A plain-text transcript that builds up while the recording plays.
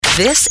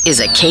This is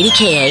a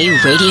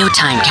KDKA radio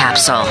time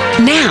capsule.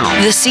 Now,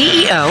 the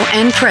CEO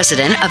and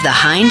president of the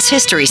Heinz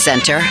History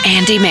Center,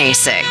 Andy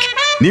Masich.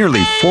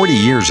 Nearly 40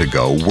 years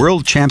ago,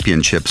 World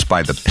Championships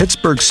by the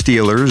Pittsburgh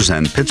Steelers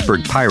and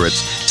Pittsburgh Pirates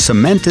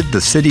cemented the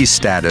city's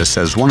status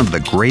as one of the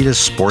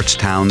greatest sports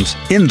towns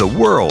in the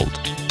world.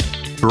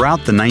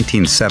 Throughout the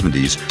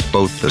 1970s,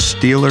 both the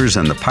Steelers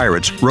and the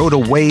Pirates rode a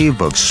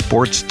wave of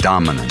sports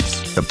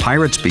dominance. The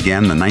Pirates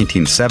began the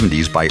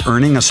 1970s by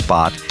earning a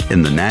spot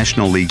in the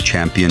National League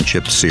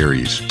Championship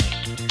Series.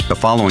 The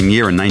following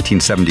year, in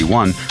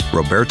 1971,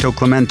 Roberto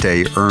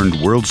Clemente earned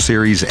World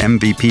Series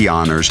MVP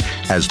honors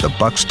as the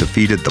Bucs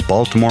defeated the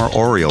Baltimore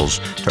Orioles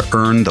to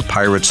earn the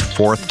Pirates'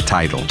 fourth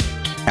title.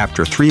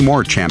 After three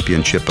more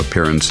championship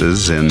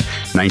appearances in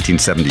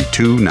 1972,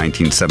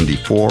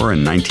 1974,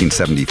 and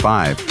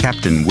 1975,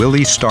 Captain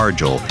Willie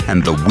Stargell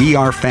and the We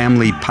Are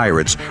Family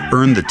Pirates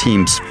earned the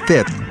team's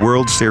fifth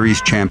World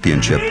Series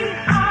championship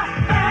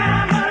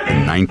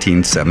in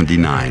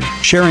 1979.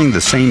 Sharing the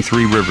same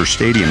Three River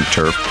Stadium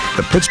turf,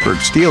 the Pittsburgh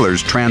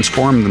Steelers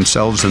transformed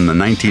themselves in the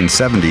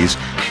 1970s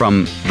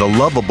from the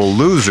lovable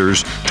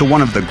losers to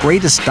one of the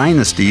greatest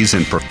dynasties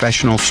in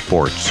professional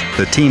sports.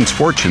 The team's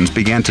fortunes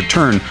began to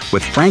turn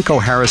with Franco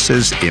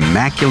Harris's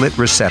immaculate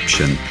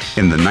reception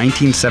in the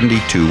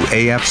 1972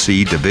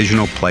 AFC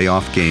Divisional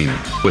Playoff game.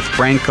 With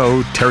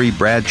Franco, Terry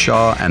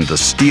Bradshaw, and the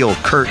Steel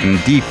Curtain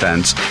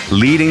defense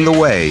leading the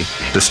way,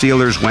 the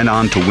Steelers went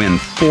on to win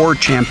 4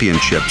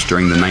 championships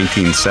during the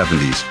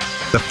 1970s.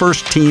 The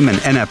first team in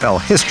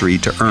NFL history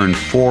to earn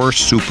 4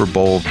 Super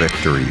Bowl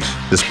victories.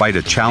 Despite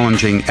a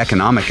challenging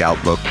economic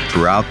outlook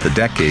throughout the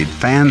decade,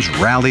 fans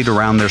rallied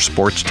around their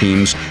sports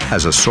teams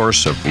as a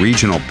source of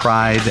regional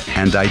pride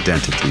and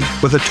identity.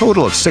 With a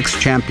total of 6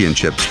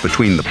 championships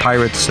between the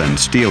Pirates and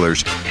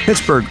Steelers,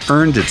 Pittsburgh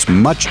earned its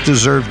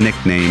much-deserved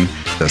nickname,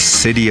 the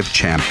City of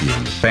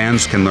Champions.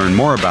 Fans can learn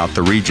more about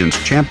the region's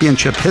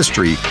championship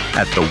history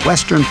at the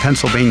Western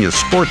Pennsylvania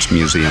Sports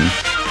Museum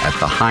at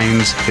the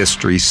Heinz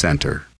History Center.